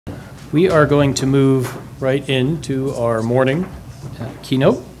We are going to move right into our morning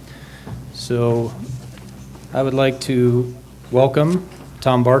keynote. So I would like to welcome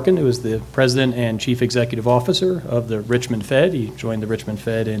Tom Barkin, who is the President and Chief Executive Officer of the Richmond Fed. He joined the Richmond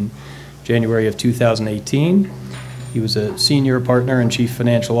Fed in January of 2018. He was a senior partner and chief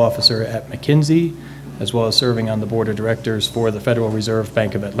financial officer at McKinsey, as well as serving on the board of directors for the Federal Reserve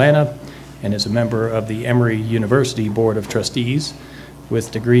Bank of Atlanta, and is a member of the Emory University Board of Trustees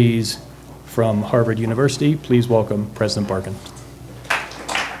with degrees from Harvard University. Please welcome President Barkin.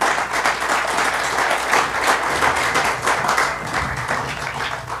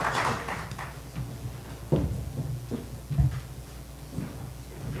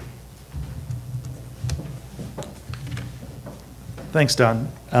 Thanks, Don.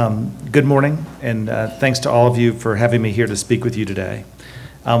 Good morning, and thanks to all of you for having me here to speak with you today.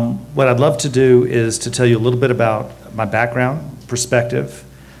 What I'd love to do is to tell you a little bit about my background, perspective,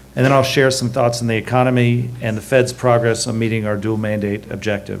 and then I'll share some thoughts on the economy and the Fed's progress on meeting our dual mandate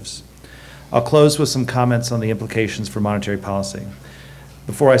objectives. I'll close with some comments on the implications for monetary policy.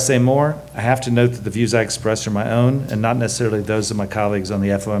 Before I say more, I have to note that the views I express are my own and not necessarily those of my colleagues on the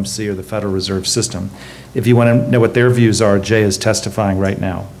FOMC or the Federal Reserve System. If you want to know what their views are, Jay is testifying right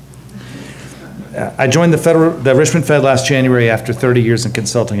now. I joined the Richmond Fed last January after 30 years in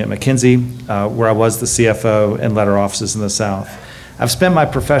consulting at McKinsey, where I was the CFO and led our offices in the South. I've spent my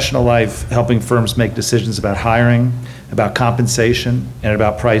professional life helping firms make decisions about hiring, about compensation, and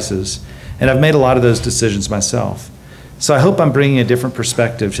about prices, and I've made a lot of those decisions myself. So I hope I'm bringing a different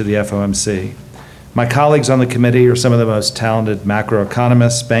perspective to the FOMC. My colleagues on the committee are some of the most talented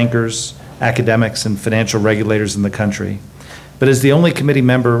macroeconomists, bankers, academics, and financial regulators in the country. But as the only committee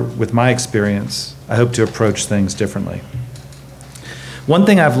member with my experience, I hope to approach things differently. One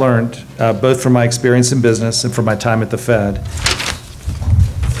thing I've learned, both from my experience in business and from my time at the Fed,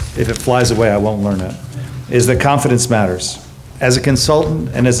 if it flies away, I won't learn it, is that confidence matters. As a consultant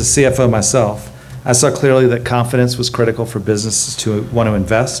and as a CFO myself, I saw clearly that confidence was critical for businesses to want to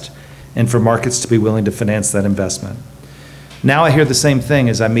invest and for markets to be willing to finance that investment. Now I hear the same thing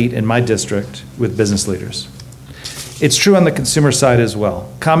as I meet in my district with business leaders. It's true on the consumer side as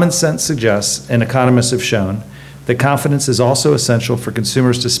well. Common sense suggests, and economists have shown, that confidence is also essential for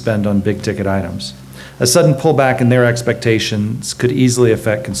consumers to spend on big-ticket items. A sudden pullback in their expectations could easily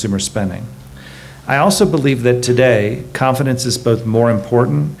affect consumer spending. I also believe that today, confidence is both more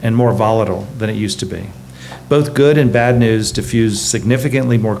important and more volatile than it used to be. Both good and bad news diffuse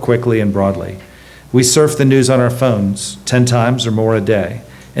significantly more quickly and broadly. We surf the news on our phones 10 times or more a day,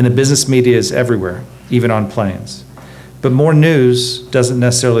 and the business media is everywhere, even on planes. But more news doesn't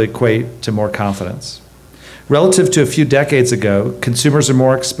necessarily equate to more confidence. Relative to a few decades ago, consumers are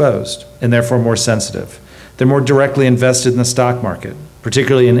more exposed and therefore more sensitive. They're more directly invested in the stock market,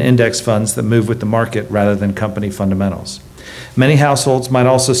 particularly in index funds that move with the market rather than company fundamentals. Many households might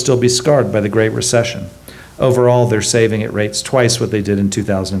also still be scarred by the Great Recession. Overall, they're saving at rates twice what they did in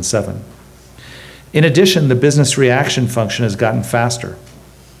 2007. In addition, the business reaction function has gotten faster.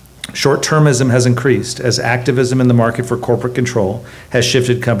 Short-termism has increased as activism in the market for corporate control has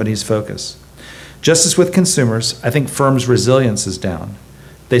shifted companies' focus. Just as with consumers, I think firms' resilience is down.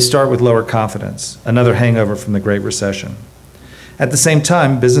 They start with lower confidence, another hangover from the Great Recession. At the same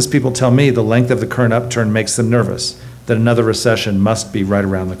time, business people tell me the length of the current upturn makes them nervous, that another recession must be right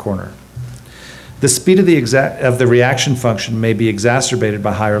around the corner. The speed of the reaction function may be exacerbated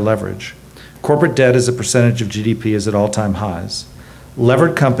by higher leverage. Corporate debt as a percentage of GDP is at all-time highs.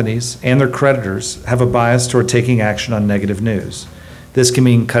 Levered companies and their creditors have a bias toward taking action on negative news. This can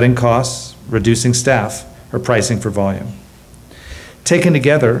mean cutting costs, reducing staff, or pricing for volume. Taken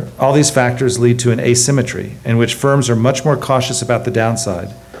together, all these factors lead to an asymmetry in which firms are much more cautious about the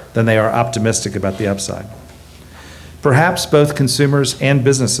downside than they are optimistic about the upside. Perhaps both consumers and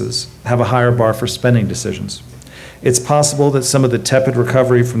businesses have a higher bar for spending decisions. It's possible that some of the tepid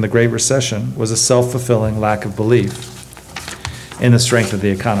recovery from the Great Recession was a self-fulfilling lack of belief in the strength of the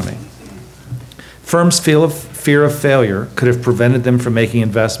economy. Firms' fear of failure could have prevented them from making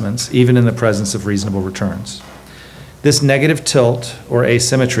investments even in the presence of reasonable returns. This negative tilt or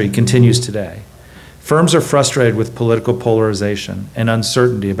asymmetry continues today. Firms are frustrated with political polarization and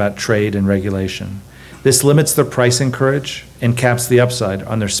uncertainty about trade and regulation. This limits their pricing courage and caps the upside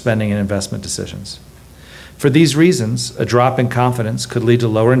on their spending and investment decisions. For these reasons, a drop in confidence could lead to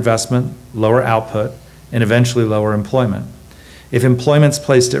lower investment, lower output, and eventually lower employment. If employment's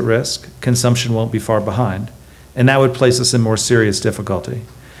placed at risk, consumption won't be far behind, and that would place us in more serious difficulty.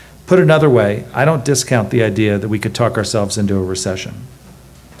 Put another way, I don't discount the idea that we could talk ourselves into a recession.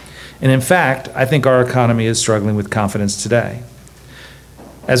 And in fact, I think our economy is struggling with confidence today.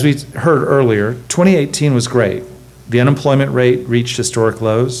 As we heard earlier, 2018 was great. The unemployment rate reached historic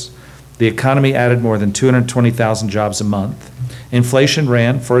lows. The economy added more than 220,000 jobs a month. Inflation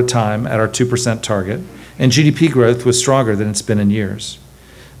ran for a time at our 2% target, and GDP growth was stronger than it's been in years.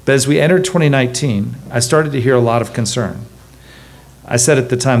 But as we entered 2019, I started to hear a lot of concern. I said at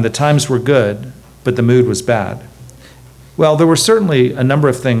the time, the times were good, but the mood was bad. Well, there were certainly a number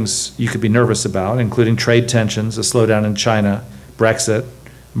of things you could be nervous about, including trade tensions, a slowdown in China, Brexit,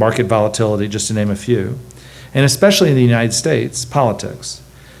 market volatility, just to name a few, and especially in the United States, politics.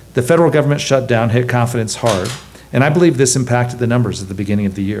 The federal government shutdown hit confidence hard, and I believe this impacted the numbers at the beginning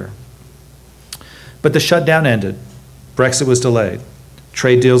of the year. But the shutdown ended. Brexit was delayed.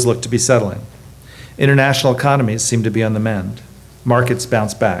 Trade deals looked to be settling. International economies seemed to be on the mend. Markets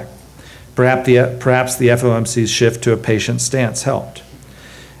bounced back. Perhaps the FOMC's shift to a patient stance helped.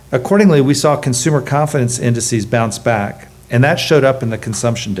 Accordingly, we saw consumer confidence indices bounce back, and that showed up in the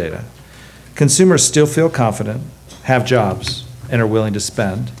consumption data. Consumers still feel confident, have jobs, and are willing to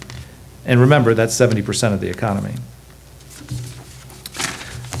spend. And remember, that's 70% of the economy.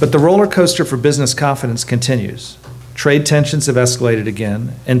 But the roller coaster for business confidence continues. Trade tensions have escalated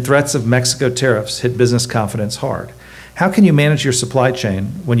again, and threats of Mexico tariffs hit business confidence hard. How can you manage your supply chain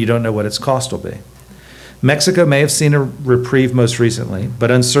when you don't know what its cost will be? Mexico may have seen a reprieve most recently, but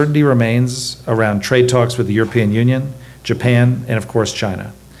uncertainty remains around trade talks with the European Union, Japan, and of course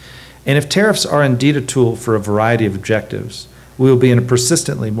China. And if tariffs are indeed a tool for a variety of objectives, we will be in a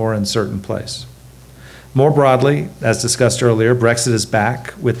persistently more uncertain place. More broadly, as discussed earlier, Brexit is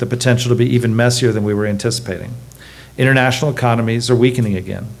back with the potential to be even messier than we were anticipating. International economies are weakening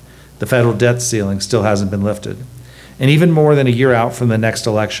again. The federal debt ceiling still hasn't been lifted. And even more than a year out from the next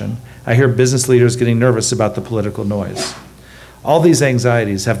election, I hear business leaders getting nervous about the political noise. All these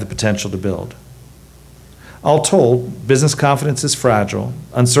anxieties have the potential to build. All told, business confidence is fragile,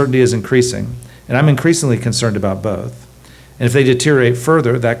 uncertainty is increasing, and I'm increasingly concerned about both. And if they deteriorate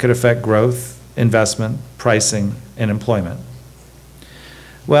further, that could affect growth, investment, pricing, and employment.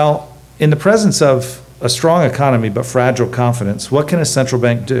 Well, in the presence of a strong economy but fragile confidence, what can a central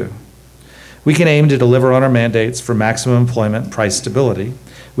bank do? We can aim to deliver on our mandates for maximum employment and price stability,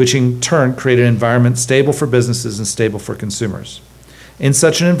 which in turn create an environment stable for businesses and stable for consumers. In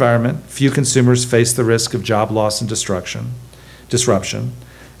such an environment, few consumers face the risk of job loss and disruption,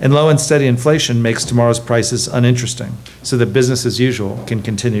 and low and steady inflation makes tomorrow's prices uninteresting, so that business as usual can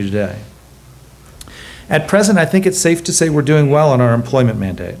continue today. At present, I think it's safe to say we're doing well on our employment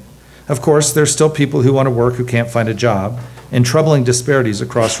mandate. Of course, there's still people who want to work who can't find a job, and troubling disparities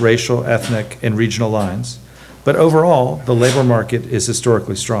across racial, ethnic, and regional lines. But overall, the labor market is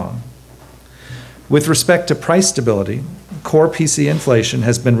historically strong. With respect to price stability, core PC inflation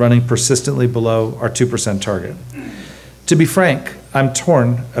has been running persistently below our 2% target. To be frank, I'm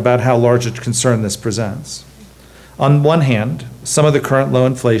torn about how large a concern this presents. On one hand, some of the current low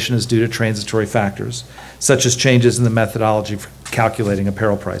inflation is due to transitory factors, such as changes in the methodology for calculating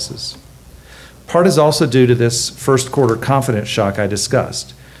apparel prices. Part is also due to this first quarter confidence shock I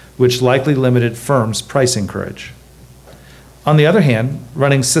discussed, which likely limited firms' pricing courage. On the other hand,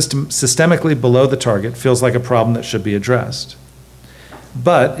 running systemically below the target feels like a problem that should be addressed.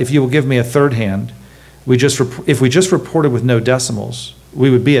 But if you will give me a third hand, if we just reported with no decimals, we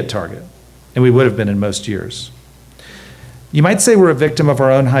would be at target, and we would have been in most years. You might say we're a victim of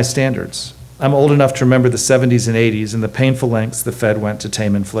our own high standards. I'm old enough to remember the 70s and 80s and the painful lengths the Fed went to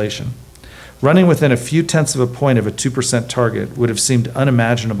tame inflation. Running within a few tenths of a point of a 2% target would have seemed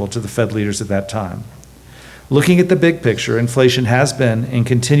unimaginable to the Fed leaders at that time. Looking at the big picture, inflation has been and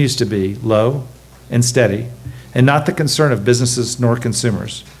continues to be low and steady, and not the concern of businesses nor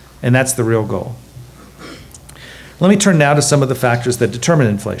consumers, and that's the real goal. Let me turn now to some of the factors that determine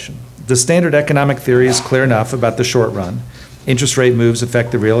inflation. The standard economic theory is clear enough about the short run. Interest rate moves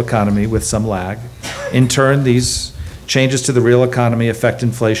affect the real economy with some lag. In turn, these changes to the real economy affect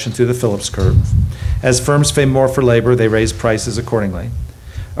inflation through the Phillips curve. As firms pay more for labor, they raise prices accordingly.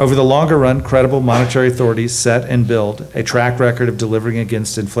 Over the longer run, credible monetary authorities set and build a track record of delivering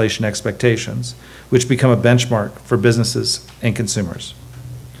against inflation expectations, which become a benchmark for businesses and consumers.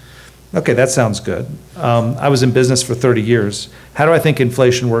 Okay, that sounds good. I was in business for 30 years. How do I think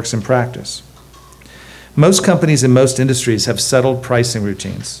inflation works in practice? Most companies in most industries have settled pricing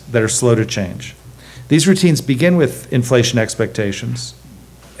routines that are slow to change. These routines begin with inflation expectations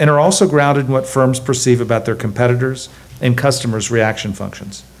and are also grounded in what firms perceive about their competitors and customers' reaction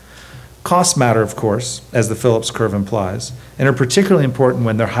functions. Costs matter, of course, as the Phillips curve implies, and are particularly important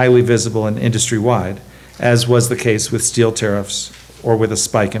when they're highly visible and industry-wide, as was the case with steel tariffs or with a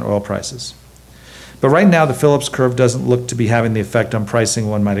spike in oil prices. But right now, the Phillips curve doesn't look to be having the effect on pricing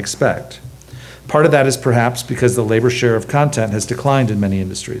one might expect. Part of that is perhaps because the labor share of content has declined in many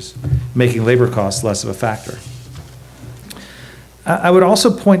industries, making labor costs less of a factor. I would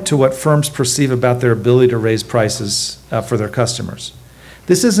also point to what firms perceive about their ability to raise prices for their customers.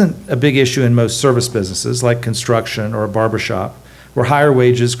 This isn't a big issue in most service businesses like construction or a barbershop, where higher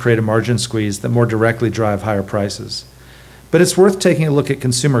wages create a margin squeeze that more directly drive higher prices. But it's worth taking a look at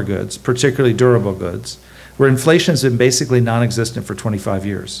consumer goods, particularly durable goods, where inflation has been basically non-existent for 25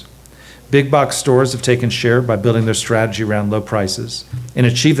 years. Big box stores have taken share by building their strategy around low prices and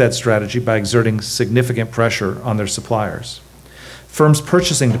achieve that strategy by exerting significant pressure on their suppliers. Firms'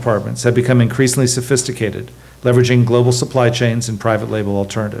 purchasing departments have become increasingly sophisticated, leveraging global supply chains and private label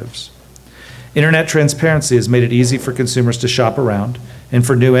alternatives. Internet transparency has made it easy for consumers to shop around and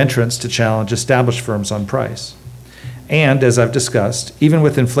for new entrants to challenge established firms on price. And, as I've discussed, even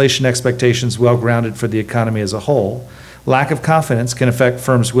with inflation expectations well grounded for the economy as a whole, lack of confidence can affect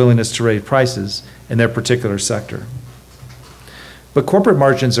firms' willingness to raise prices in their particular sector. But corporate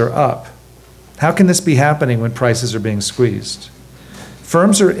margins are up. How can this be happening when prices are being squeezed?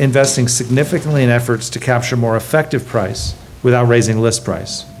 Firms are investing significantly in efforts to capture more effective price without raising list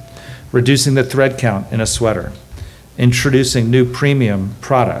price, reducing the thread count in a sweater, introducing new premium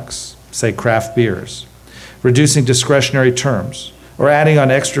products, say craft beers, reducing discretionary terms, or adding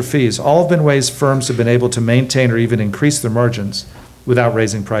on extra fees. All have been ways firms have been able to maintain or even increase their margins without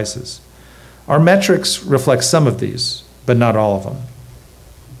raising prices. Our metrics reflect some of these, but not all of them.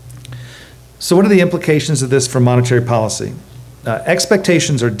 So what are the implications of this for monetary policy?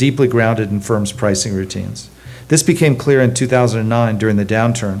 Expectations are deeply grounded in firms' pricing routines. This became clear in 2009 during the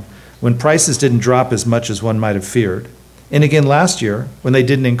downturn, when prices didn't drop as much as one might have feared, and again last year when they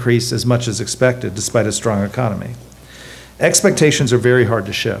didn't increase as much as expected despite a strong economy. Expectations are very hard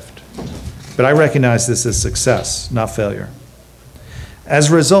to shift, but I recognize this as success, not failure.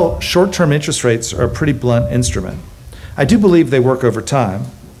 As a result, short-term interest rates are a pretty blunt instrument. I do believe they work over time,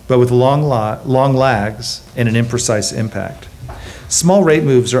 but with long lags and an imprecise impact. Small rate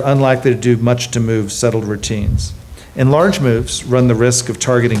moves are unlikely to do much to move settled routines, and large moves run the risk of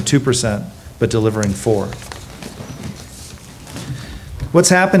targeting 2% but delivering 4%. What's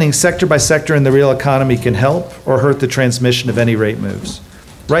happening sector by sector in the real economy can help or hurt the transmission of any rate moves.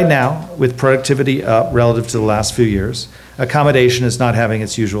 Right now, with productivity up relative to the last few years, accommodation is not having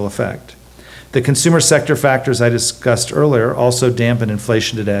its usual effect. The consumer sector factors I discussed earlier also dampen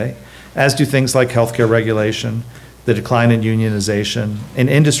inflation today, as do things like healthcare regulation, the decline in unionization, and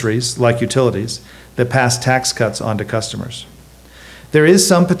industries like utilities that pass tax cuts on to customers. There is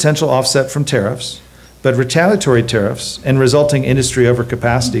some potential offset from tariffs, but retaliatory tariffs and resulting industry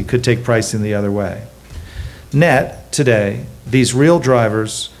overcapacity could take pricing the other way. Net, today, these real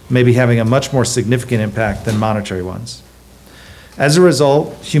drivers may be having a much more significant impact than monetary ones. As a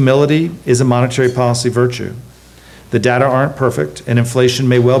result, humility is a monetary policy virtue. The data aren't perfect, and inflation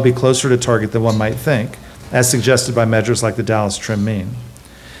may well be closer to target than one might think, as suggested by measures like the Dallas Trim Mean.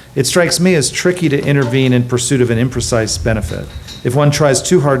 It strikes me as tricky to intervene in pursuit of an imprecise benefit. If one tries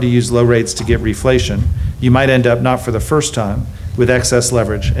too hard to use low rates to get reflation, you might end up, not for the first time, with excess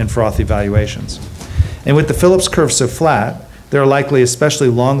leverage and frothy valuations. And with the Phillips curve so flat, there are likely especially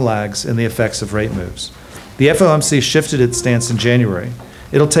long lags in the effects of rate moves. The FOMC shifted its stance in January.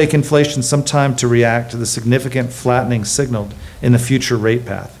 It'll take inflation some time to react to the significant flattening signaled in the future rate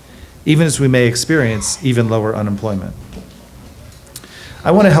path, even as we may experience even lower unemployment. I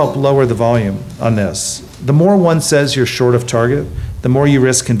want to help lower the volume on this. The more one says you're short of target, the more you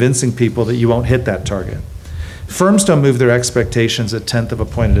risk convincing people that you won't hit that target. Firms don't move their expectations a tenth of a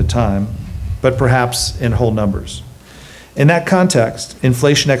point at a time, but perhaps in whole numbers. In that context,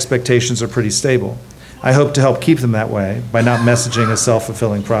 inflation expectations are pretty stable. I hope to help keep them that way by not messaging a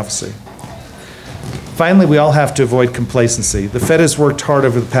self-fulfilling prophecy. Finally, we all have to avoid complacency. The Fed has worked hard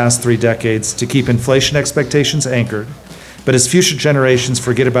over the past 3 decades to keep inflation expectations anchored, but as future generations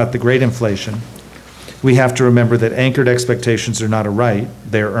forget about the great inflation, we have to remember that anchored expectations are not a right,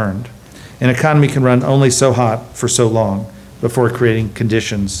 they are earned. An economy can run only so hot for so long before creating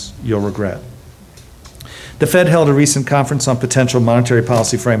conditions you'll regret. The Fed held a recent conference on potential monetary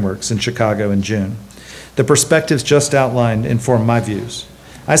policy frameworks in Chicago in June. The perspectives just outlined inform my views.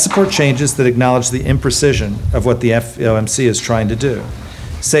 I support changes that acknowledge the imprecision of what the FOMC is trying to do,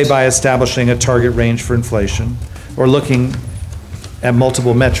 say by establishing a target range for inflation or looking at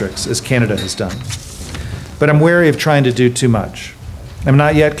multiple metrics, as Canada has done. But I'm wary of trying to do too much. I'm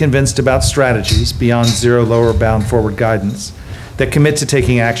not yet convinced about strategies beyond zero lower bound forward guidance that commit to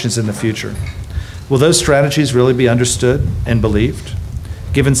taking actions in the future. Will those strategies really be understood and believed?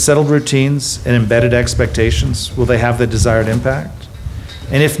 Given settled routines and embedded expectations, will they have the desired impact?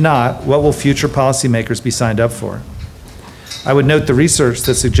 And if not, what will future policymakers be signed up for? I would note the research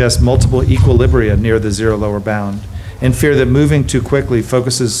that suggests multiple equilibria near the zero lower bound, and fear that moving too quickly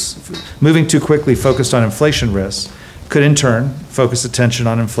focused on inflation risks could in turn focus attention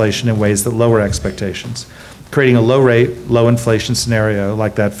on inflation in ways that lower expectations, creating a low rate, low inflation scenario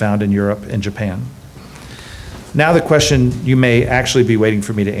like that found in Europe and Japan. Now the question you may actually be waiting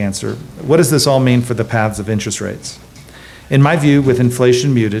for me to answer: what does this all mean for the paths of interest rates? In my view, with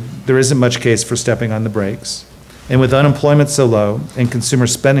inflation muted, there isn't much case for stepping on the brakes. And with unemployment so low and consumer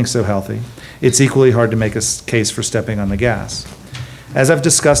spending so healthy, it's equally hard to make a case for stepping on the gas. As I've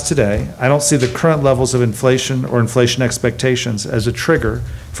discussed today, I don't see the current levels of inflation or inflation expectations as a trigger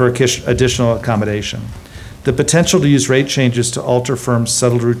for additional accommodation. The potential to use rate changes to alter firms'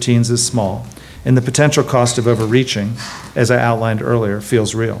 settled routines is small, and the potential cost of overreaching, as I outlined earlier,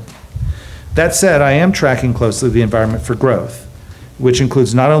 feels real. That said, I am tracking closely the environment for growth, which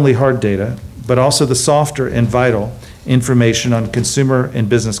includes not only hard data, but also the softer and vital information on consumer and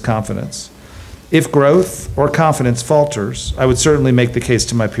business confidence. If growth or confidence falters, I would certainly make the case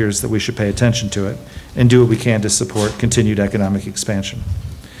to my peers that we should pay attention to it and do what we can to support continued economic expansion.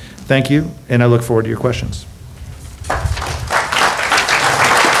 Thank you, and I look forward to your questions.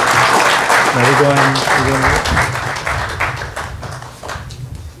 Now we're going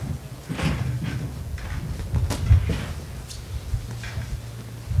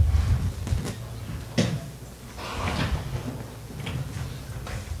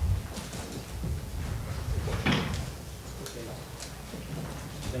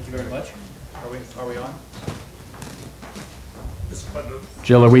Thank you very much. Are we on?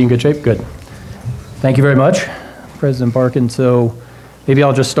 Jill, are we in good shape? Good. Thank you very much, President Barkin. So maybe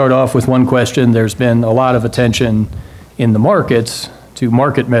I'll just start off with one question. There's been a lot of attention in the markets to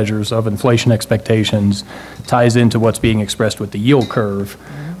market measures of inflation expectations, ties into what's being expressed with the yield curve.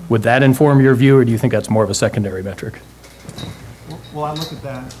 Would that inform your view, or do you think that's more of a secondary metric? Well, I look at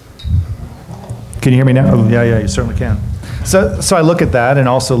that. Can you hear me now? Oh, yeah, you certainly can. So I look at that and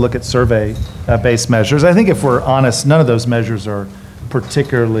also look at survey-based measures. I think if we're honest, none of those measures are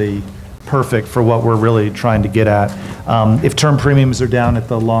particularly perfect for what we're really trying to get at. If term premiums are down at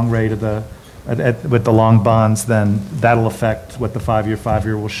the long rate of with the long bonds, then that'll affect what the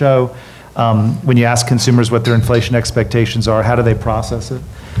five-year will show. When you ask consumers what their inflation expectations are, how do they process it?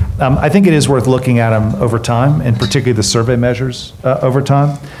 I think it is worth looking at them over time, and particularly the survey measures over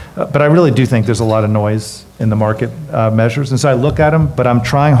time. But I really do think there's a lot of noise in the market measures. And so I look at them, but I'm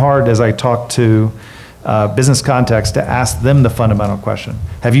trying hard as I talk to business contacts to ask them the fundamental question.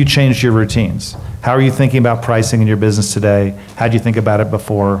 Have you changed your routines? How are you thinking about pricing in your business today? How do you think about it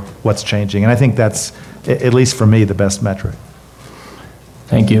before? What's changing? And I think that's, at least for me, the best metric.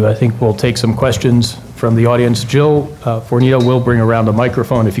 Thank you. I think we'll take some questions from the audience. Jill Fornito will bring around a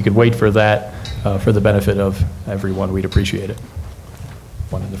microphone. If you could wait for that for the benefit of everyone, we'd appreciate it.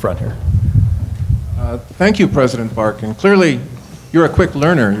 One in the front here. Thank you, President Barkin. Clearly, you're a quick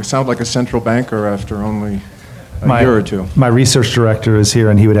learner. You sound like a central banker after only a year or two. My research director is here,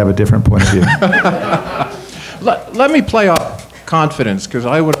 and he would have a different point of view. Let me play off confidence, because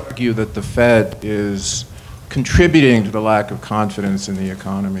I would argue that the Fed is contributing to the lack of confidence in the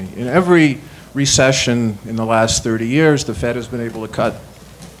economy. In every recession in the last 30 years, the Fed has been able to cut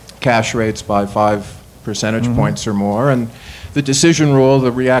cash rates by 5 percentage points or more, and the decision rule,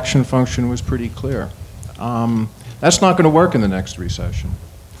 the reaction function was pretty clear. That's not going to work in the next recession.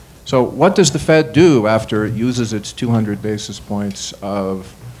 So what does the Fed do after it uses its 200 basis points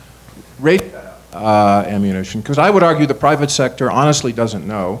of rate ammunition? Because I would argue the private sector honestly doesn't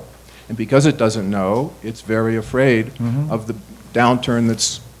know. And because it doesn't know, it's very afraid of the downturn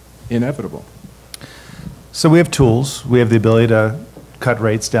that's inevitable. So we have tools. We have the ability to cut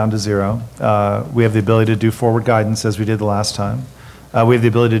rates down to zero. We have the ability to do forward guidance as we did the last time. We have the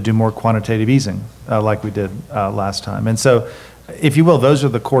ability to do more quantitative easing like we did last time. And so, if you will, those are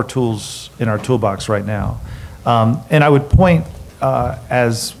the core tools in our toolbox right now. And I would point,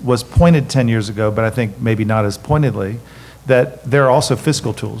 as was pointed 10 years ago, but I think maybe not as pointedly, that there are also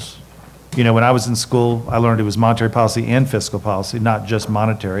fiscal tools. You know, when I was in school, I learned it was monetary policy and fiscal policy, not just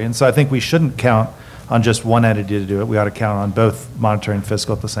monetary. And so I think we shouldn't count on just one entity to do it. We ought to count on both monetary and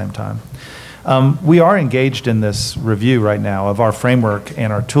fiscal at the same time. We are engaged in this review right now of our framework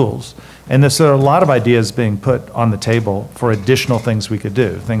and our tools. And there are a lot of ideas being put on the table for additional things we could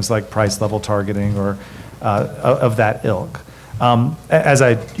do, things like price level targeting or of that ilk. As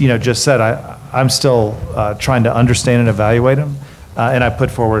I just said, I'm still trying to understand and evaluate them. And I put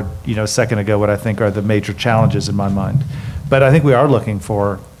forward, a second ago what I think are the major challenges in my mind. But I think we are looking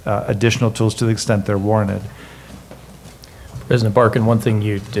for additional tools to the extent they're warranted. President Barkin, one thing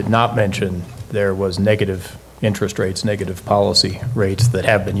you did not mention there was negative interest rates, negative policy rates that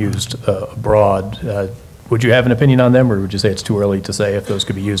have been used abroad. Would you have an opinion on them, or would you say it's too early to say if those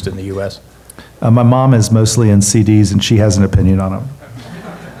could be used in the U.S.? My mom is mostly in CDs, and she has an opinion on them.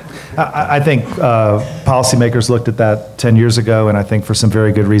 I think policymakers looked at that 10 years ago, and I think for some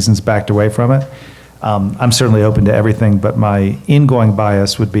very good reasons backed away from it. I'm certainly open to everything, but my ingoing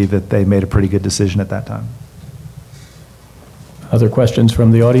bias would be that they made a pretty good decision at that time. Other questions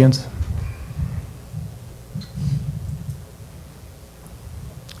from the audience?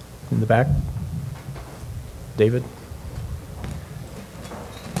 In the back? David?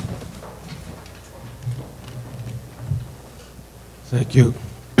 Thank you.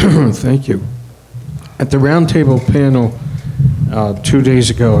 Thank you. At the roundtable panel 2 days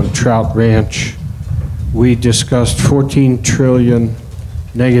ago in Trout Ranch, we discussed 14 trillion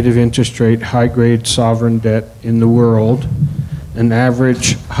negative interest rate high-grade sovereign debt in the world, an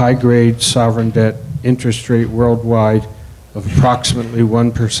average high-grade sovereign debt interest rate worldwide of approximately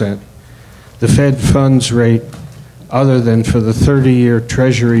 1%. The Fed funds rate, other than for the 30-year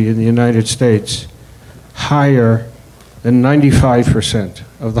Treasury in the United States, higher than 95%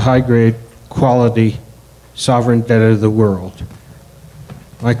 of the high-grade quality sovereign debt of the world.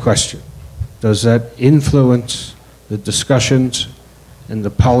 My question, does that influence the discussions and the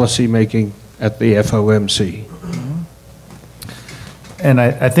policy making at the FOMC? And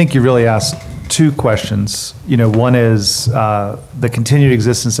I think you really asked two questions. You know, one is the continued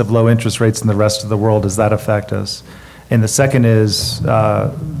existence of low interest rates in the rest of the world, does that affect us? And the second is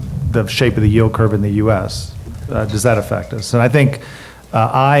the shape of the yield curve in the US. Does that affect us? And I think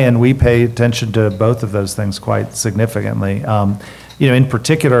we pay attention to both of those things quite significantly. You know, in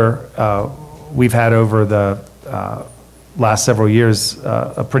particular, we've had over the last several years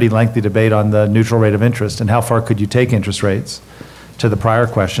a pretty lengthy debate on the neutral rate of interest and how far could you take interest rates to the prior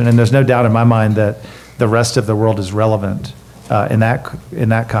question. And there's no doubt in my mind that the rest of the world is relevant in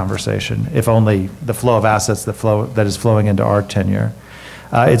that conversation, if only the flow of assets that is flowing into our tenure.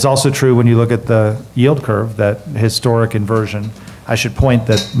 It's also true when you look at the yield curve, that historic inversion. I should point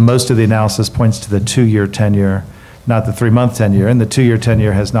that most of the analysis points to the 2-year tenure, not the 3-month tenure, and the 2-year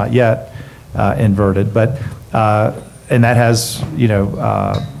tenure has not yet inverted, but and that has, you know,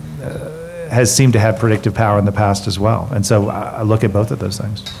 has seemed to have predictive power in the past as well. And so I look at both of those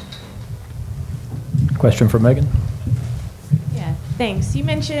things. Question for Megan? Yeah, thanks. You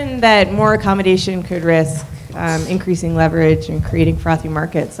mentioned that more accommodation could risk increasing leverage and creating frothy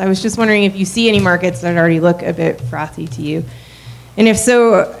markets. I was just wondering if you see any markets that already look a bit frothy to you. And if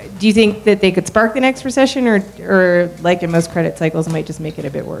so, do you think that they could spark the next recession, or like in most credit cycles, might just make it a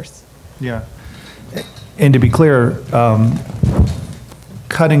bit worse? Yeah. And to be clear,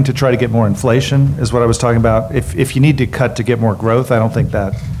 cutting to try to get more inflation is what I was talking about. If you need to cut to get more growth, I don't think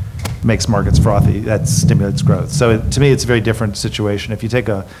that makes markets frothy. That stimulates growth. So to me, it's a very different situation. If you take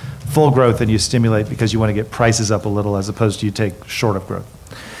a full growth and you stimulate because you want to get prices up a little, as opposed to you take short of growth.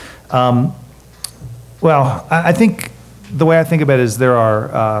 Well, I think the way I think about it is there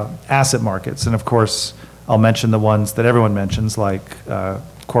are asset markets, and of course, I'll mention the ones that everyone mentions, like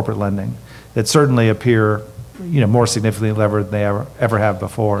corporate lending, that certainly appear, you know, more significantly levered than they ever have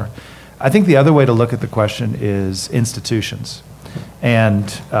before. I think the other way to look at the question is institutions.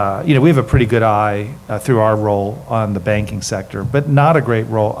 And, you know, we have a pretty good eye through our role on the banking sector, but not a great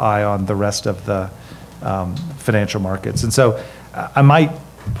eye on the rest of the financial markets. And so I might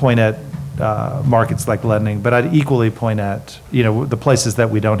point at markets like lending, but I'd equally point at, you know, the places that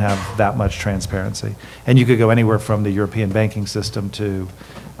we don't have that much transparency. And you could go anywhere from the European banking system to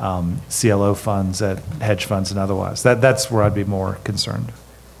CLO funds at hedge funds and otherwise. That's where I'd be more concerned.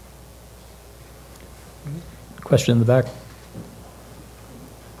 Question in the back.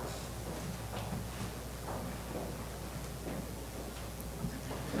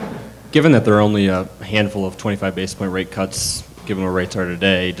 Given that there are only a handful of 25 basis point rate cuts, given where rates are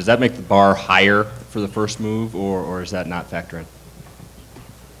today, does that make the bar higher for the first move, or is that not factor in?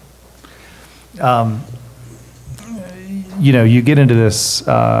 You know, you get into this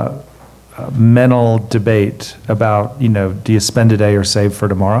mental debate about, you know, do you spend today or save for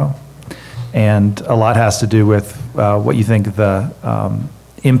tomorrow? And a lot has to do with what you think the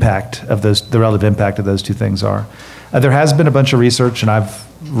impact of the relative impact of those two things are. There has been a bunch of research, and I've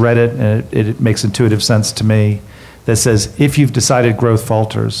read it, and it makes intuitive sense to me, that says if you've decided growth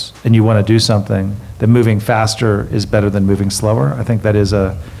falters and you want to do something, then moving faster is better than moving slower. I think that is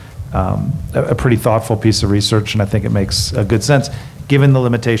a pretty thoughtful piece of research, and I think it makes a good sense, given the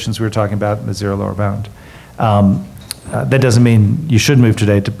limitations we were talking about in the zero lower bound. that doesn't mean you should move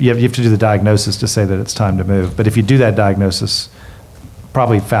today. You have to do the diagnosis to say that it's time to move. But if you do that diagnosis,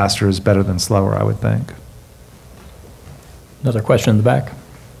 probably faster is better than slower, I would think. Another question in the back.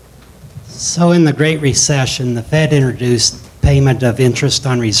 So in the Great Recession, the Fed introduced payment of interest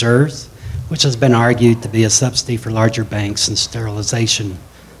on reserves, which has been argued to be a subsidy for larger banks and sterilization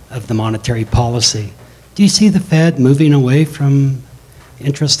of the monetary policy. Do you see the Fed moving away from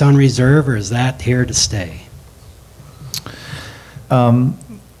interest on reserve, or is that here to stay?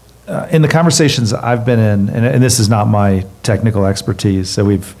 In the conversations I've been in, and this is not my technical expertise, so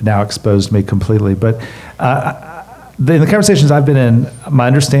we've now exposed me completely, but in the conversations I've been in, my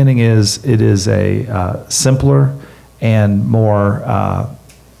understanding is it is a simpler and more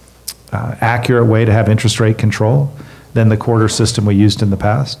accurate way to have interest rate control than the quarter system we used in the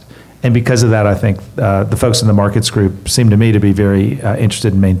past. And because of that, I think the folks in the markets group seem to me to be very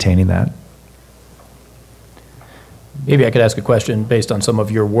interested in maintaining that. Maybe I could ask a question based on some of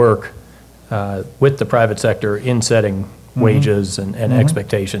your work with the private sector in setting wages and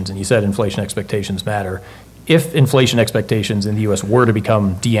expectations, and you said inflation expectations matter. If inflation expectations in the U.S. were to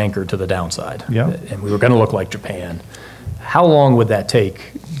become de-anchored to the downside, and we were going to look like Japan, how long would that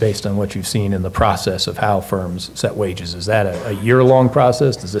take based on what you've seen in the process of how firms set wages? Is that a year-long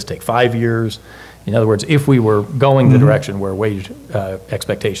process? Does this take 5 years? In other words, if we were going the direction where wage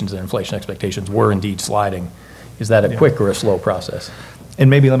expectations and inflation expectations were indeed sliding, is that a quick or a slow process? And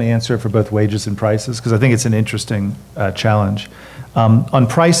maybe let me answer it for both wages and prices, because I think it's an interesting challenge. On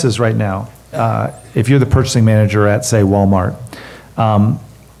prices right now, if you're the purchasing manager at, say, Walmart,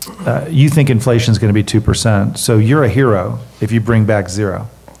 you think inflation is going to be 2%, so you're a hero if you bring back 0.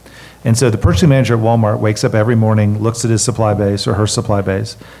 And so the purchasing manager at Walmart wakes up every morning, looks at his supply base or her supply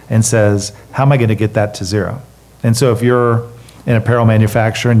base, and says, how am I going to get that to 0? And so if you're an apparel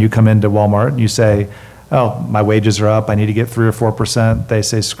manufacturer and you come into Walmart and you say, oh, my wages are up, I need to get 3 or 4%, they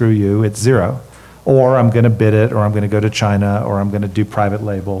say, screw you, it's 0. Or I'm going to bid it, or I'm going to go to China, or I'm going to do private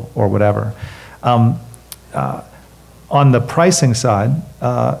label, or whatever. On the pricing side,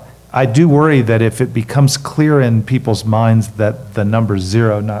 I do worry that if it becomes clear in people's minds that the number's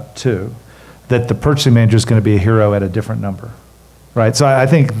 0, not 2, that the purchasing manager is going to be a hero at a different number, right? So I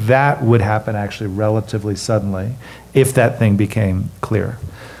think that would happen actually relatively suddenly if that thing became clear.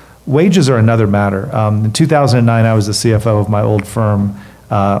 Wages are another matter. In 2009, I was the CFO of my old firm.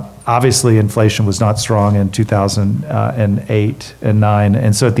 Obviously, inflation was not strong in 2008 and 9,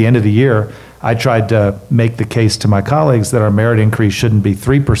 and so at the end of the year, I tried to make the case to my colleagues that our merit increase shouldn't be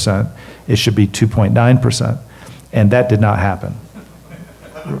 3%, it should be 2.9%, and that did not happen,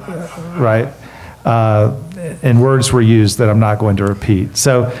 right? And words were used that I'm not going to repeat.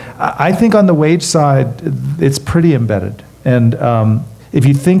 So I think on the wage side, it's pretty embedded, and if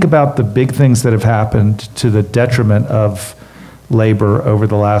you think about the big things that have happened to the detriment of labor over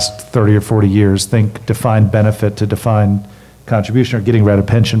the last 30 or 40 years, think defined benefit to defined contribution, or getting rid of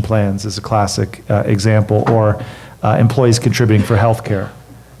pension plans is a classic example, or employees contributing for health care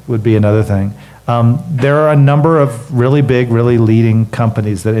would be another thing. There are a number of really big, really leading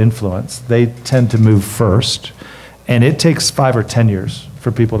companies that influence. They tend to move first, and it takes 5 or 10 years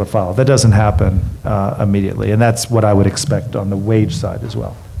for people to follow. That doesn't happen immediately, and that's what I would expect on the wage side as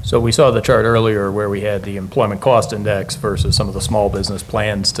well. So we saw the chart earlier where we had the employment cost index versus some of the small business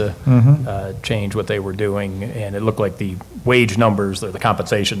plans to change what they were doing, and it looked like the wage numbers, or the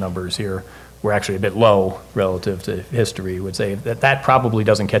compensation numbers here, were actually a bit low relative to history. Would say that probably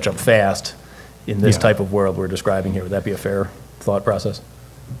doesn't catch up fast in this type of world we're describing here. Would that be a fair thought process?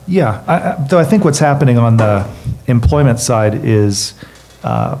 Yeah, though I think what's happening on the employment side is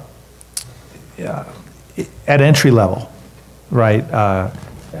at entry level, right?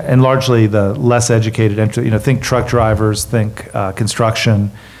 And largely the less educated entry, think truck drivers, think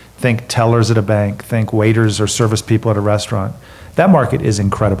construction, think tellers at a bank, think waiters or service people at a restaurant. That market is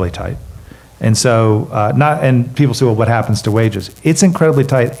incredibly tight. And so, and people say, well, what happens to wages? It's incredibly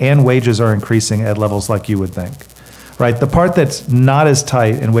tight, and wages are increasing at levels like you would think, right? The part that's not as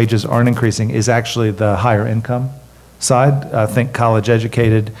tight and wages aren't increasing is actually the higher income side. Think college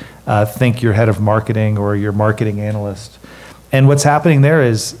educated, think your head of marketing or your marketing analyst. And what's happening there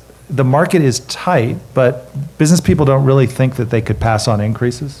is the market is tight, but business people don't really think that they could pass on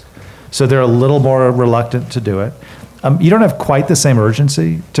increases. So they're a little more reluctant to do it. You don't have quite the same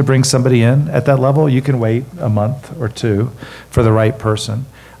urgency to bring somebody in at that level. You can wait a month or two for the right person.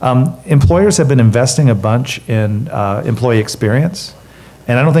 Employers have been investing a bunch in employee experience,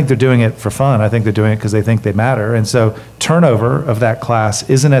 and I don't think they're doing it for fun. I think they're doing it because they think they matter. And so turnover of that class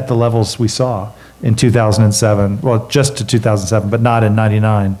isn't at the levels we saw in 2007, well, just to 2007, but not in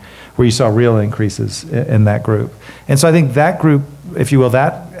 99, where you saw real increases in that group. And so I think that group, if you will,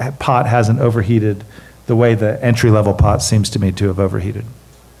 that pot hasn't overheated the way the entry-level pot seems to me to have overheated.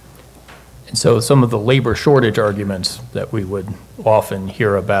 And so some of the labor shortage arguments that we would often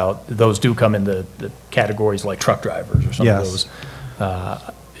hear about, those do come in the categories like truck drivers or some of those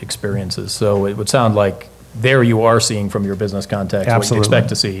experiences. So it would sound like there you are seeing from your business contacts what you expect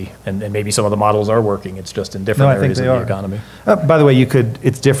to see, and maybe some of the models are working. It's just in different areas of the economy. By the way,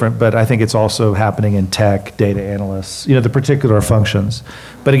 it's different, but I think it's also happening in tech, data analysts, the particular functions.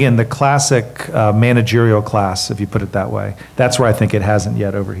 But again, the classic managerial class, if you put it that way, that's where I think it hasn't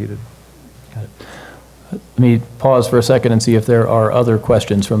yet overheated. Got it. Let me pause for a second and see if there are other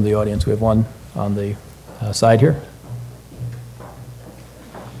questions from the audience. We have one on the side here.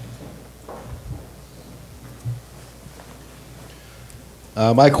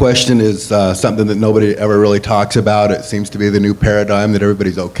 My question is something that nobody ever really talks about. It seems to be the new paradigm that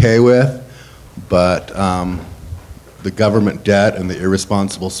everybody's okay with, but the government debt and the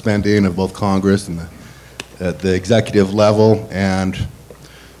irresponsible spending of both Congress and at the executive level, and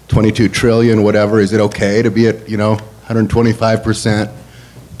 22 trillion, whatever, is it okay to be at 125%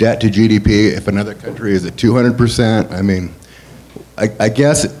 debt to GDP if another country is at 200%? I mean, I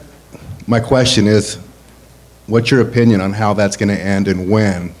guess my question is, what's your opinion on how that's going to end and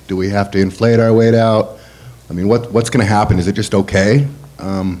when? Do we have to inflate our weight out? I mean, what's going to happen? Is it just okay?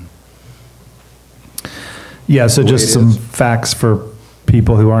 Yeah, so just some facts for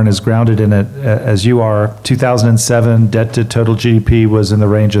people who aren't as grounded in it as you are. 2007, debt to total GDP was in the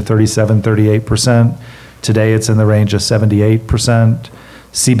range of 37, 38%. Today it's in the range of 78%.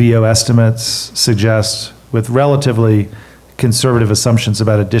 CBO estimates suggest, with relatively conservative assumptions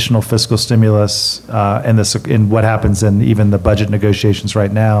about additional fiscal stimulus and what happens in even the budget negotiations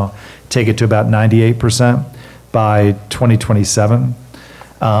right now, take it to about 98% by 2027.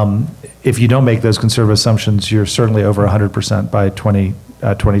 If you don't make those conservative assumptions, you're certainly over 100% by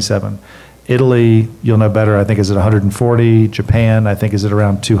 2027. Italy, you'll know better, I think is at 140. Japan, I think, is at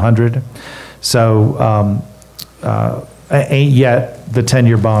around 200. So ain't yet the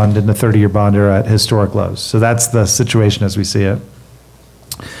 10-year bond and the 30-year bond are at historic lows. So that's the situation as we see it.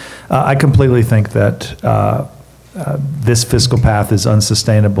 I completely think that this fiscal path is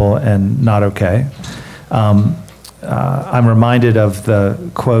unsustainable and not okay. I'm reminded of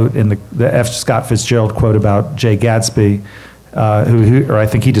the quote in the F. Scott Fitzgerald quote about Jay Gatsby, or I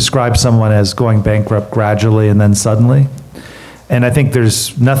think he described someone as going bankrupt gradually and then suddenly. And I think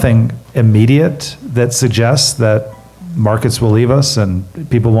there's nothing immediate that suggests that markets will leave us and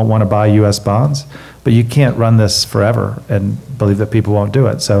people won't want to buy U.S. bonds, but you can't run this forever and believe that people won't do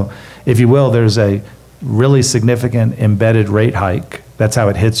it. So if you will, there's a really significant embedded rate hike. That's how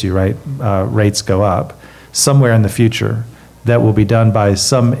it hits you, right? Rates go up somewhere in the future that will be done by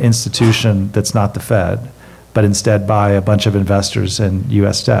some institution that's not the Fed, but instead by a bunch of investors in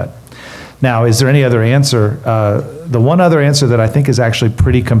U.S. debt. Now, is there any other answer? The one other answer that I think is actually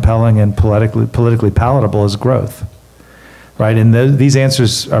pretty compelling and politically palatable is growth. Right, and these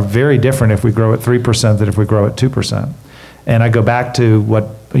answers are very different if we grow at 3% than if we grow at 2%. And I go back to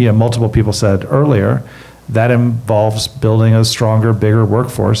what multiple people said earlier, that involves building a stronger, bigger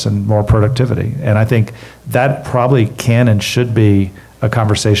workforce and more productivity. And I think that probably can and should be a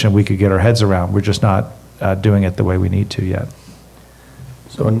conversation we could get our heads around. We're just not doing it the way we need to yet.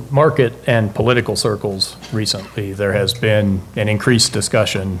 So in market and political circles recently, there has been an increased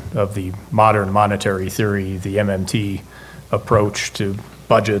discussion of the modern monetary theory, the MMT approach to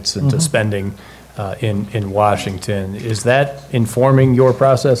budgets and to spending in Washington. Is that informing your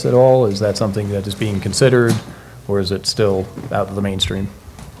process at all? Is that something that is being considered, or is it still out of the mainstream?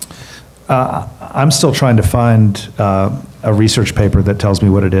 I'm still trying to find a research paper that tells me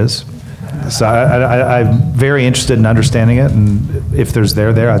what it is. So I'm very interested in understanding it, and if there's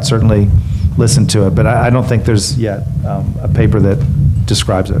there, I'd certainly listen to it. But I don't think there's yet a paper that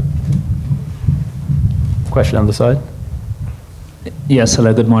describes it. Question on the side? Yes,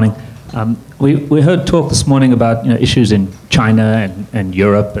 hello, good morning. We heard talk this morning about issues in China and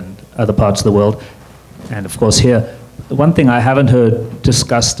Europe and other parts of the world, and of course here. The one thing I haven't heard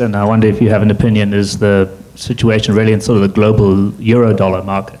discussed, and I wonder if you have an opinion, is the situation really in sort of the global euro-dollar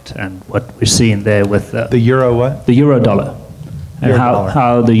market and what we're seeing there with the euro what? The euro-dollar. And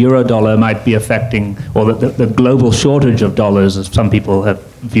how the euro-dollar might be affecting, or the global shortage of dollars, as some people have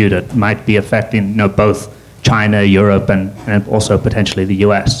viewed it, might be affecting both China, Europe, and also potentially the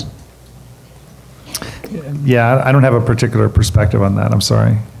U.S. Yeah, I don't have a particular perspective on that. I'm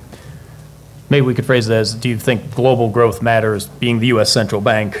sorry. Maybe we could phrase it as, do you think global growth matters, being the U.S. central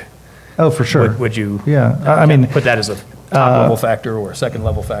bank? Oh, for sure. Would you I mean, put that as top-level factor or a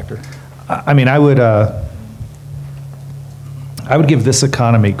second-level factor? I mean, I would give this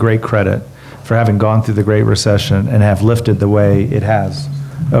economy great credit for having gone through the Great Recession and have lifted the way it has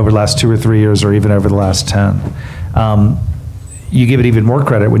over the last 2 or 3 years, or even over the last 10. You give it even more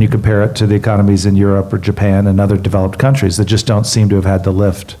credit when you compare it to the economies in Europe or Japan and other developed countries that just don't seem to have had the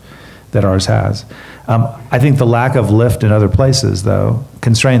lift that ours has. I think the lack of lift in other places, though,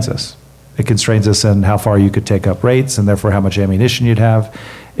 constrains us. It constrains us in how far you could take up rates and therefore how much ammunition you'd have.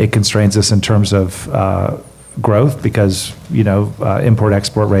 It constrains us in terms of growth because,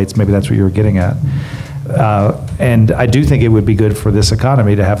 import-export rates, maybe that's what you were getting at. And I do think it would be good for this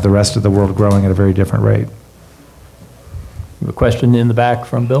economy to have the rest of the world growing at a very different rate. We have a question in the back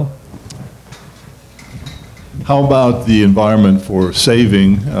from Bill. How about the environment for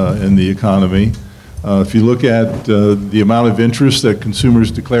saving in the economy? If you look at the amount of interest that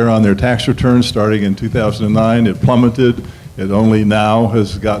consumers declare on their tax returns starting in 2009, it plummeted. It only now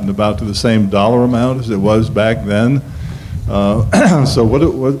has gotten about to the same dollar amount as it was back then. So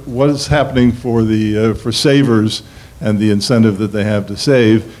what is happening for savers and the incentive that they have to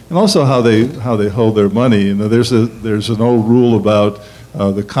save, and also how they hold their money? There's an old rule about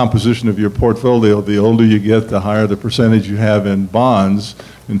the composition of your portfolio. The older you get, the higher the percentage you have in bonds,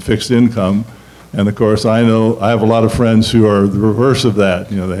 in fixed income. And of course, I have a lot of friends who are the reverse of that.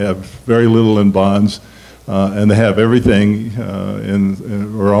 They have very little in bonds, and they have everything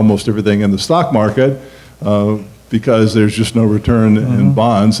or almost everything in the stock market because there's just no return in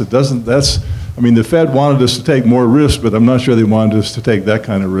bonds. The Fed wanted us to take more risk, but I'm not sure they wanted us to take that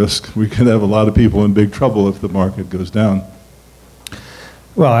kind of risk. We could have a lot of people in big trouble if the market goes down.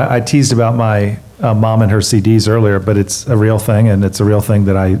 Well, I teased about my mom and her CDs earlier, but it's a real thing, and it's a real thing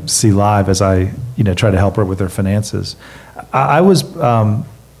that I see live as I try to help her with her finances. I was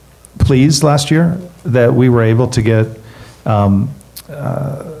pleased last year that we were able to get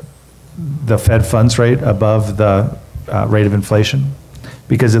the Fed funds rate above the rate of inflation,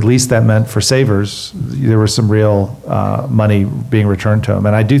 because at least that meant for savers there was some real money being returned to them.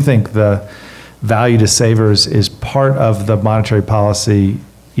 And I do think the value to savers is part of the monetary policy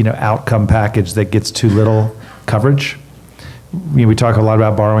outcome package that gets too little coverage. We talk a lot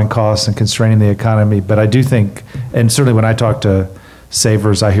about borrowing costs and constraining the economy, but I do think, and certainly when I talk to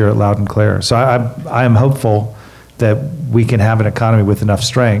savers, I hear it loud and clear. So I am hopeful that we can have an economy with enough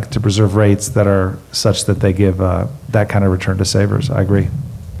strength to preserve rates that are such that they give that kind of return to savers. I agree.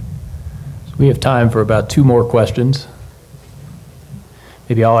 So we have time for about 2 more questions.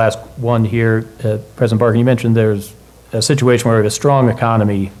 Maybe I'll ask one here. President Barkin, you mentioned there's a situation where we have a strong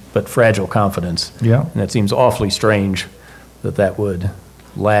economy but fragile confidence. Yeah. And it seems awfully strange that would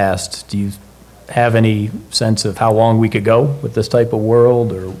last. Do you have any sense of how long we could go with this type of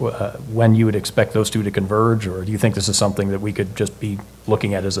world, or when you would expect those two to converge, or do you think this is something that we could just be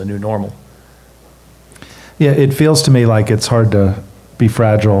looking at as a new normal? Yeah, it feels to me like it's hard to be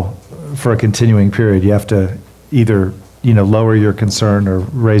fragile for a continuing period. You have to either lower your concern or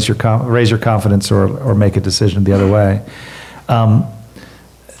raise your confidence or make a decision the other way.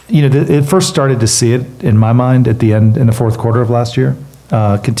 It first started to see it in my mind in the fourth quarter of last year,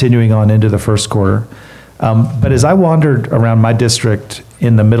 continuing on into the first quarter. But as I wandered around my district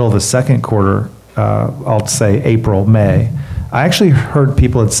in the middle of the second quarter, I'll say April, May, I actually heard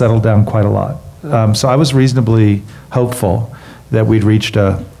people had settled down quite a lot. So I was reasonably hopeful that we'd reached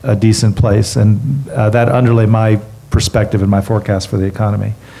a decent place, and that underlay my perspective and my forecast for the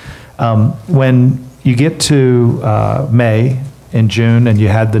economy. When you get to May and June, and you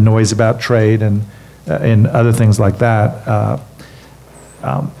had the noise about trade and other things like that,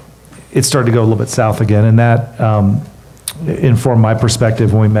 it started to go a little bit south again, and that informed my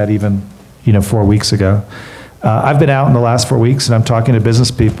perspective when we met even 4 weeks ago. I've been out in the last 4 weeks, and I'm talking to business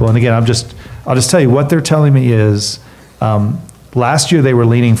people, and again, I'll just tell you what they're telling me is last year they were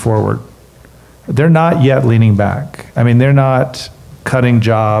leaning forward. They're not yet leaning back. I mean, they're not cutting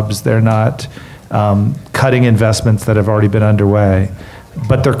jobs. They're not cutting investments that have already been underway,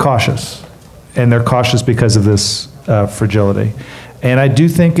 but they're cautious, and they're cautious because of this fragility. And I do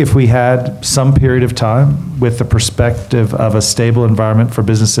think if we had some period of time with the perspective of a stable environment for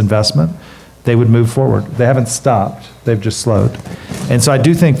business investment, they would move forward. They haven't stopped. They've just slowed. And so I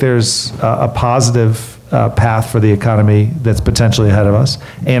do think there's a positive path for the economy that's potentially ahead of us.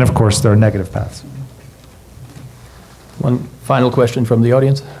 And of course, there are negative paths. One final question from the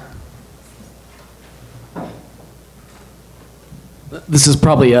audience. This is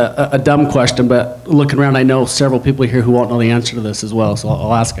probably a dumb question, but looking around, I know several people here who won't know the answer to this as well, so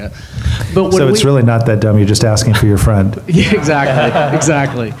I'll ask it. So it's really not that dumb. You're just asking for your friend. Yeah, exactly,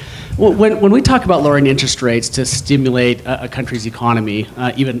 exactly. When we talk about lowering interest rates to stimulate a country's economy,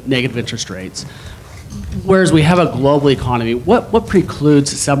 even negative interest rates, whereas we have a global economy, what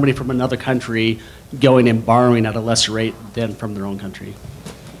precludes somebody from another country going and borrowing at a lesser rate than from their own country?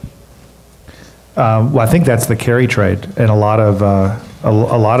 Well, I think that's the carry trade, and a lot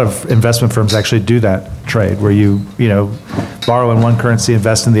of investment firms actually do that trade, where you borrow in one currency,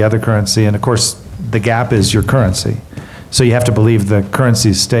 invest in the other currency, and of course the gap is your currency. So you have to believe the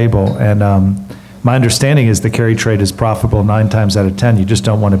currency is stable, and my understanding is the carry trade is profitable 9 times out of 10. You just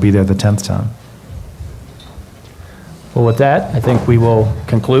don't want to be there the 10th time. Well, with that, I think we will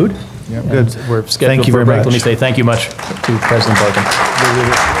conclude. Yep. Good. We're scheduled Thank you for a very break. much. Let me say thank you much to President Barkin.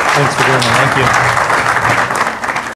 Thanks for doing that. Thank you.